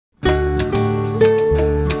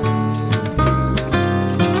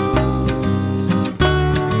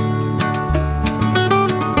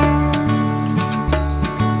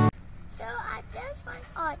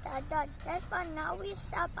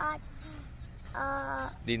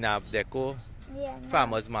The Namdevco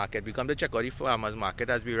Farmers Market. We come to check out the Farmers Market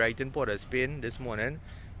as we right in Port of Spain this morning.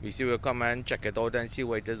 We see we'll come and check it out and see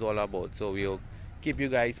what it is all about. So we'll keep you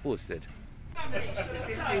guys posted.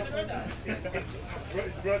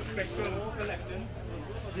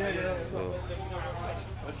 So,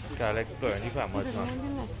 Carl exploring the Farmers Market.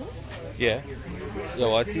 Yeah. Yeah,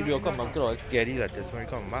 well, see we'll come across Gary lettuce when we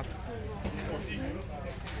come back.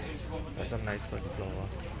 That's some nice cauliflower.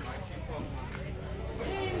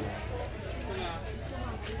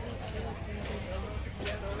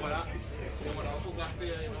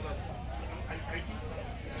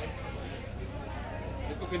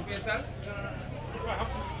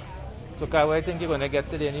 So, Kai, what do you think you're going to get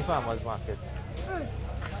today in the farmers market?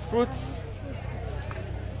 Fruits?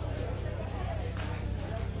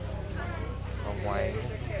 Some wine.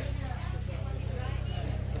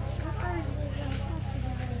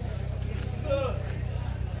 So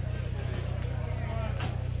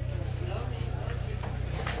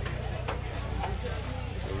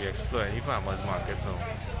we explore any farmers market now.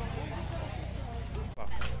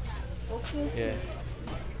 Okay. Yeah.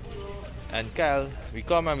 And Kyle, we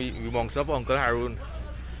come and we bounce up Uncle Harun.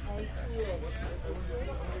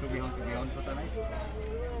 So we want to be on for tonight?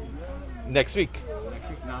 Next week? Next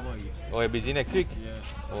week now, boy. Oh, you're busy next week? Yeah.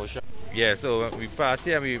 Oh, sure. Yeah, so we pass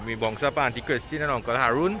here, we bounce up Auntie Christine and Uncle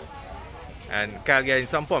Harun. And Kyle getting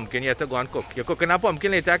some pumpkin here to go and cook. You're cooking a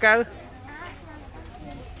pumpkin later, Kyle?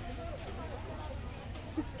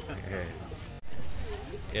 Yeah.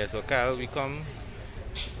 Yeah, so Kyle, we come.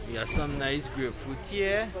 We have some nice grapefruit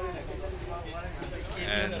here.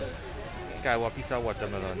 And Kyle, what piece of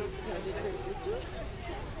watermelon?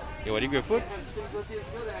 You want the grapefruit?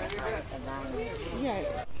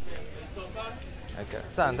 Yeah. Okay.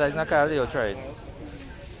 Santa is not Kyle, you'll try it.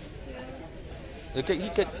 You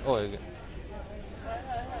can, oh, okay.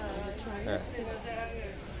 Yeah.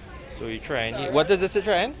 So you're trying it. What is this you're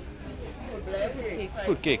trying?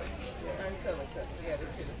 Fruit cake.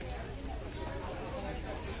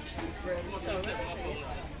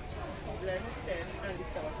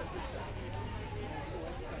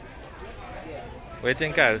 What do you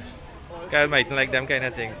think, Kyle? Kyle mightn't like them kind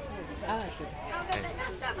of things. I like it.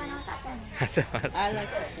 I like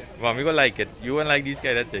it. Mommy will like it. You won't like these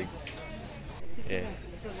kind of things. Yeah.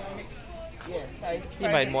 Yes, He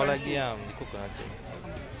might more like the coconut thing.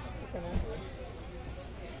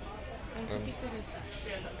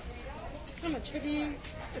 How much for the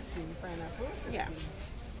 15 pineapple? Yeah.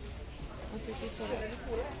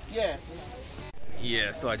 Yeah.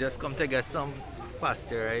 Yeah, so I just come to get some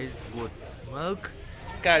pasteurized goat milk.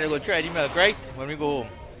 Kyle, you go try the milk, right? When we go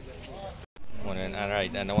home. Morning,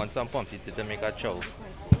 alright, and I want some pumpkin to make a chow.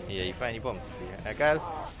 Yeah, you find the pumpkin here. Hey, Kyle?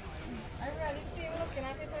 I'm really seeing looking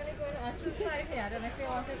at it when it going on to side here. I don't know if you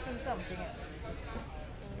want to do something else.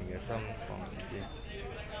 We get some pumpkin here.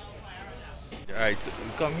 Alright, so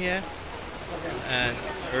we come here and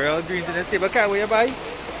real greens in the table. Kyle, what you buy?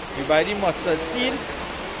 You buy the mustard seed,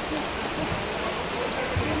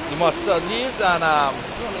 the mustard leaves, and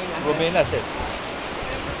romaine lettuce.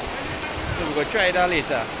 So we're going to try that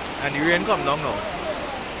later. And the rain come down now.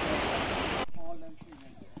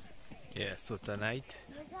 Yeah, so tonight,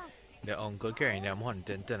 the uncle carrying them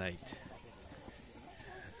hunting tonight.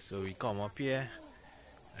 So we come up here,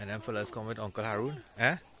 and then fellas come with Uncle Harun.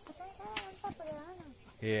 Eh?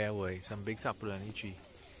 Yeah, boy, some big sapula in the tree.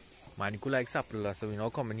 Man, you could like sapula, so we now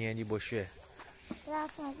coming here in the bush here.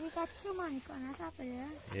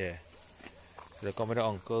 Yeah. So they come with the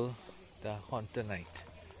uncle to hunt tonight.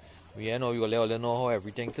 We know you all know how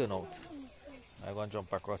everything turn out. I'm gonna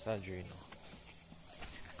jump across that drain now.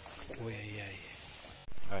 Oh yeah.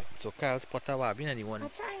 Alright, so Kyle's pot of wabi and the one a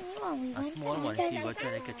small one, see you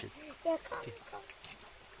trying to catch it. Okay.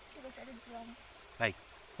 Like,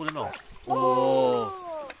 pull it on. Oh,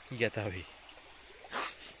 you get away.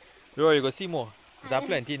 Bro, you go see more. There's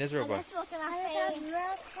plenty in this river.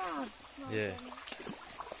 Yeah.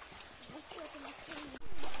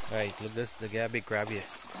 Right, look this, they get a big crab here.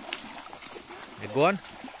 They go on.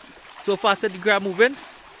 So fast that the crab moving.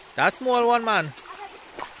 That small one, man.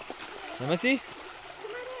 Let me see.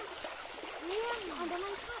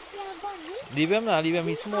 Leave him now, leave him,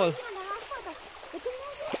 he's small.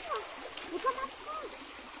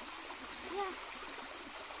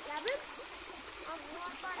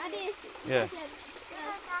 Yeah.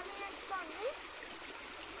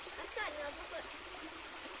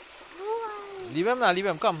 Leave him now, leave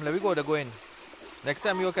him. Come, let me go to go in. Next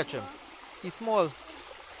time you'll catch him. He's small. Look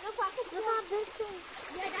how big thing.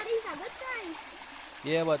 Yeah, that is a good size.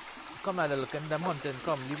 Yeah, but come now, look at them hunting.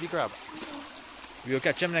 Come, leave the crab. We'll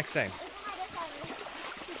catch him next time.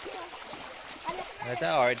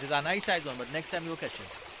 Alright, it's a nice size one, but next time you'll catch it.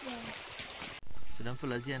 Yeah. So them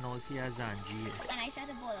fellas here now see a Zanji. And I said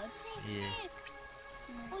the ball out. Snake, Yeah. snake.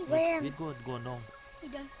 Oh, where? Wait, go down. He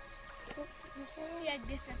does. He had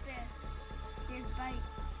disappeared. His bike.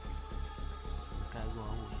 Can't go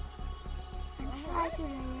on. I tried to lay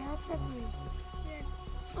yeah.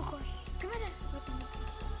 Oh gosh. Come on.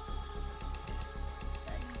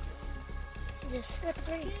 Just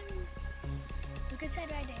slippery. Look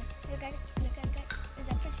inside right there. Look at it. There's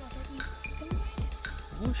a fresh water. Come on.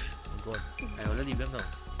 Whoosh. Go on. I will leave them now.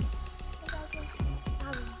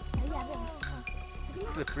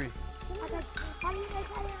 Slippery. Come.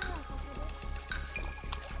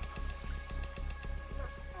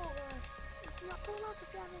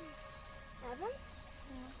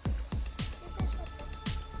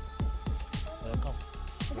 Let's go.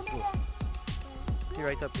 See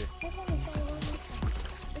right up here.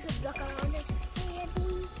 There's a block around this.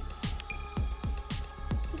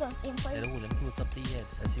 You go aim for Let it. them close up the head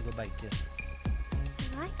as you go bite here.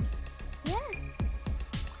 Right? Yeah.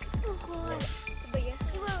 Oh god. But yeah.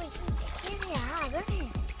 You always right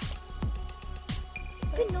here.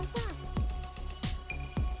 Good, no fast.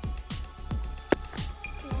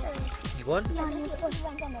 You going? Yeah, you put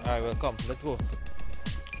Alright, well come, let's go.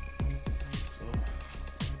 So,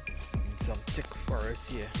 in some thick forest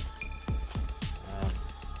here.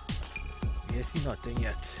 We see nothing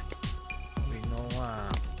yet. We know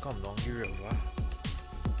come down the river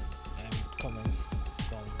and come on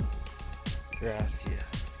some grass here.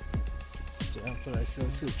 So I'm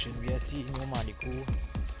still searching. We are seeing no manico,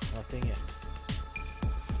 nothing yet.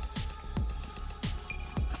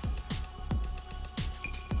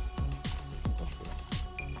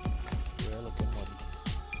 We're looking muddy.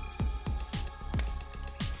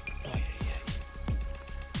 Ay, ay, ay.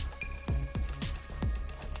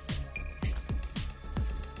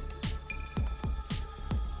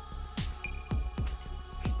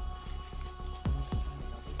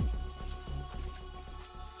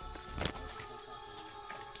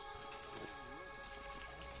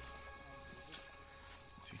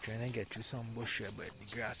 Trying to get you some bush here, but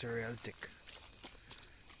the grass are real thick.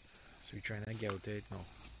 So we're trying to get out it now.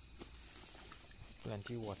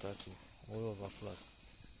 Plenty of water too, all over flood.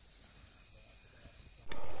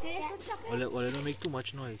 Well, it don't make too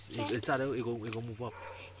much noise. It's either it go move up.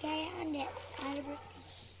 Yeah, and that.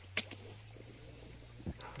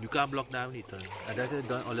 You can't block down it. And that's it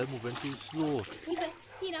done. All they're moving too slow.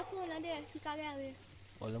 He not cool there. He can't get away.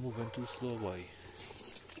 All they're moving too slow, boy.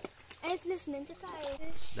 I was listening to Kyle.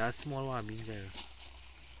 That small one being there.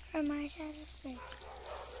 From my side of the face.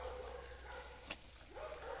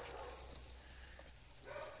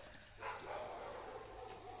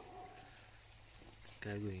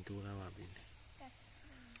 Guy going to now one being.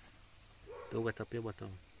 Don't get up your bottom.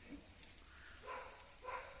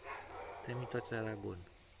 Tell me touch that gun.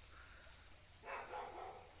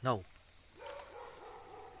 No.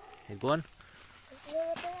 Hey, go on.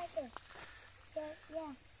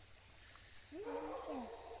 Yeah.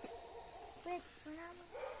 Wait,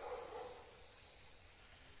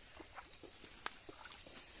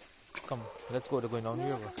 Come, let's go. They're going down the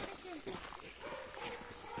river.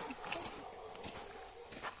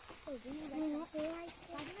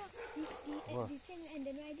 What?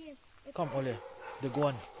 Come, Ole. They go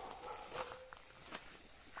on.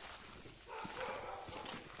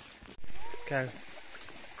 Okay.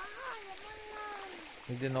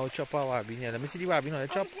 You didn't know chop our wabi here. Let me see the wabi. No,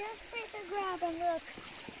 let's chop. Just take a grab and look.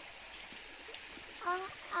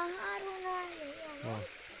 Oh.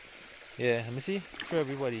 Yeah, let me see. Show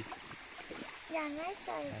everybody. Yeah, nice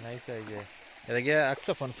size. A nice size, yeah. Yeah, they get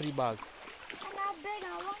accept on free bag. And how big I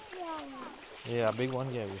want you. Yeah, a big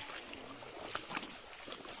one, yeah.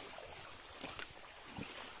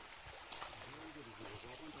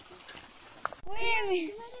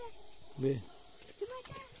 Wait. Wait.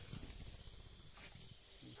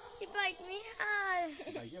 He bite me hard.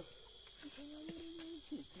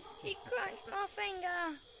 He crunched my finger.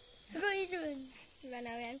 What are you doing? He ran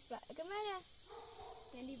away and fly. Come on.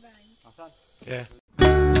 Candy Brian. Yeah.